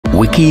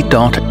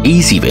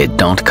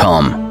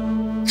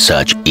wiki.easybib.com.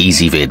 Search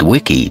Ezvid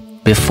Wiki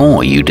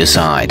before you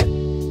decide.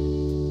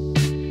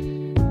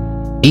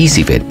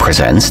 Easybib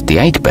presents the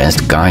 8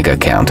 best Geiger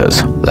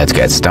counters. Let's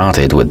get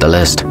started with the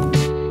list.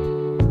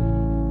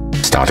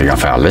 Starting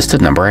off our list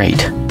at number 8,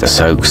 the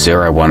Souks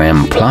Serie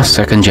 1M Plus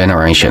 2nd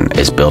generation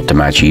is built to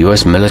match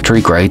US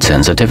military-grade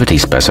sensitivity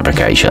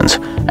specifications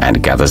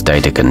and gathers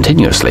data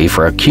continuously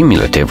for a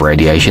cumulative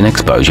radiation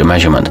exposure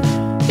measurement.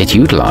 It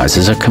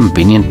utilizes a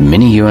convenient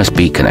mini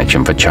USB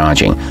connection for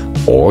charging,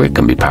 or it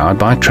can be powered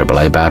by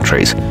AAA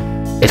batteries.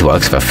 It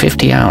works for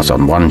 50 hours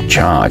on one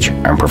charge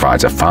and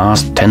provides a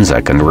fast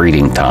 10-second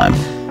reading time.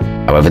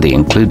 However, the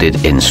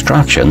included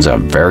instructions are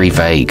very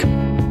vague.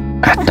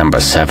 At number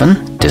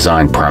 7,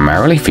 designed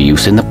primarily for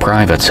use in the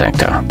private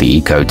sector,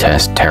 the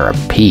Ecotest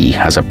Terapy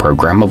has a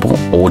programmable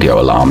audio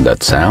alarm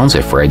that sounds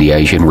if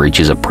radiation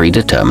reaches a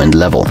predetermined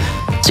level,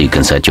 so you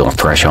can set your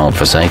threshold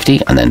for safety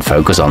and then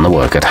focus on the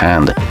work at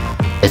hand.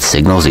 It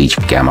signals each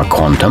gamma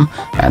quantum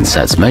and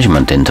sets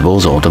measurement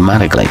intervals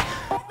automatically,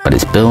 but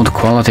its build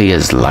quality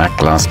is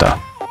lackluster.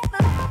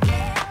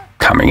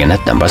 Coming in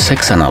at number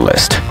 6 on our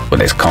list.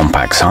 With its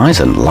compact size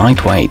and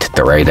lightweight,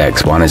 the Raid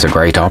X1 is a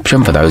great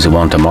option for those who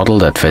want a model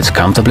that fits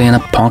comfortably in a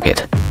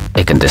pocket.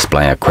 It can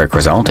display a quick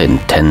result in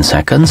 10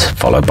 seconds,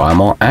 followed by a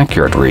more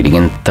accurate reading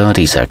in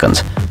 30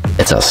 seconds.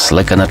 It's a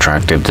slick and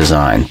attractive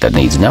design that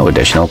needs no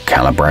additional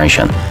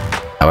calibration.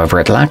 However,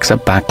 it lacks a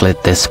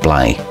backlit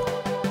display.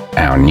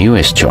 Our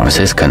newest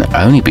choices can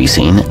only be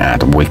seen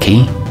at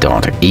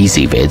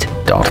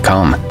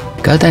wiki.easybib.com.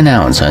 Go there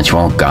now and search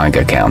for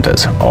Geiger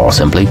counters, or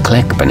simply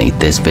click beneath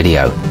this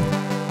video.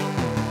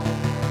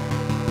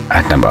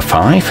 At number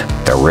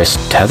 5, the wrist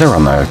tether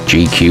on the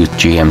GQ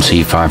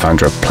GMC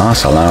 500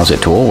 Plus allows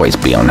it to always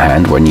be on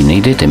hand when you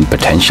need it in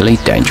potentially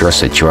dangerous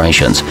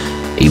situations,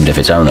 even if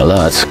its own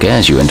alert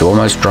scares you into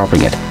almost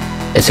dropping it.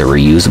 It's a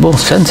reusable,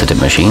 sensitive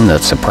machine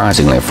that's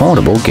surprisingly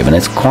affordable given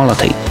its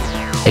quality.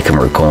 It can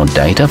record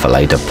data for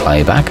later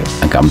playback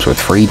and comes with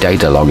free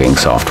data logging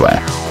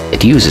software.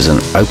 It uses an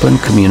open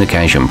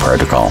communication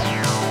protocol.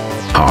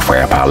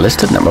 Halfway up our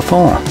list at number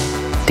 4.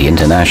 The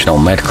international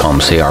MedCom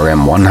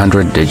CRM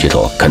 100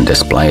 Digital can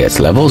display its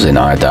levels in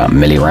either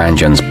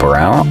millirangens per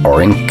hour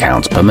or in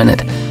counts per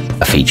minute,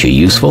 a feature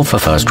useful for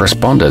first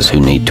responders who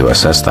need to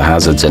assess the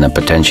hazards in a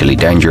potentially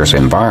dangerous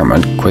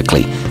environment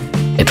quickly.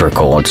 It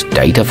records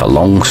data for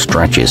long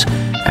stretches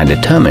and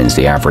determines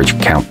the average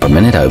count per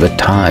minute over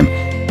time.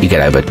 You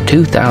get over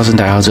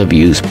 2,000 hours of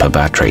use per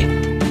battery.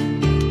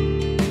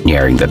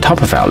 Nearing the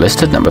top of our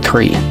list at number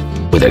 3.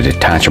 With a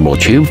detachable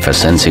tube for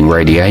sensing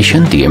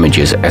radiation, the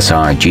Image's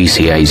SRG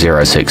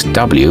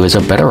CA0 is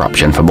a better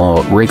option for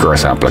more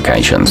rigorous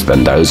applications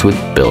than those with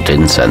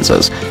built-in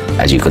sensors,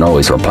 as you can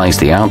always replace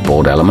the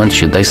outboard elements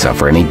should they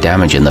suffer any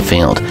damage in the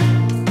field.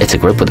 It's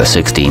equipped with a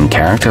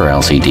 16-character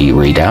LCD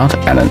readout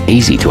and an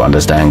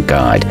easy-to-understand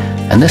guide,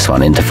 and this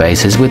one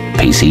interfaces with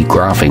PC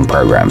graphing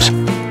programs.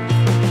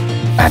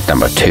 At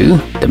number 2,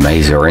 the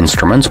Mazur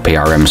Instruments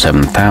PRM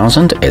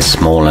 7000 is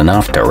small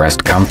enough to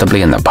rest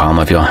comfortably in the palm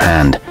of your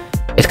hand.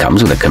 It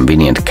comes with a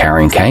convenient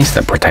carrying case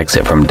that protects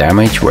it from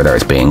damage whether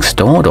it's being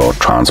stored or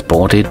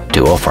transported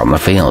to or from the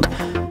field.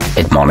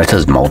 It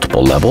monitors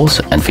multiple levels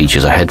and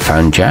features a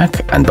headphone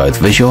jack and both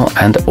visual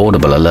and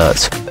audible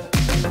alerts.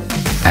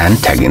 And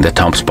taking the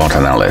top spot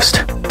on our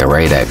list, the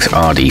Radix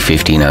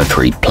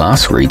RD1503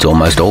 Plus reads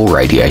almost all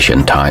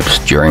radiation types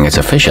during its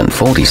efficient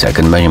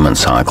 40-second measurement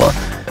cycle.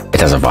 It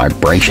has a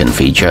vibration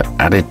feature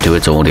added to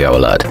its audio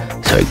alert,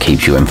 so it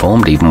keeps you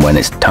informed even when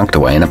it's tucked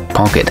away in a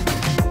pocket.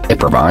 It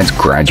provides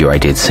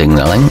graduated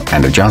signaling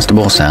and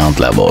adjustable sound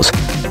levels.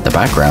 The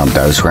background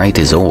dose rate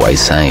is always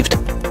saved.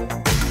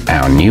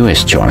 Our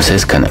newest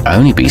choices can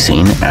only be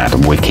seen at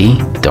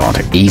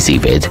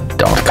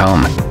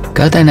wiki.easybib.com.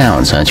 Go there now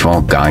and search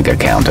for Geiger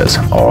counters,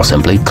 or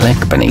simply click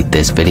beneath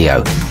this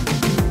video.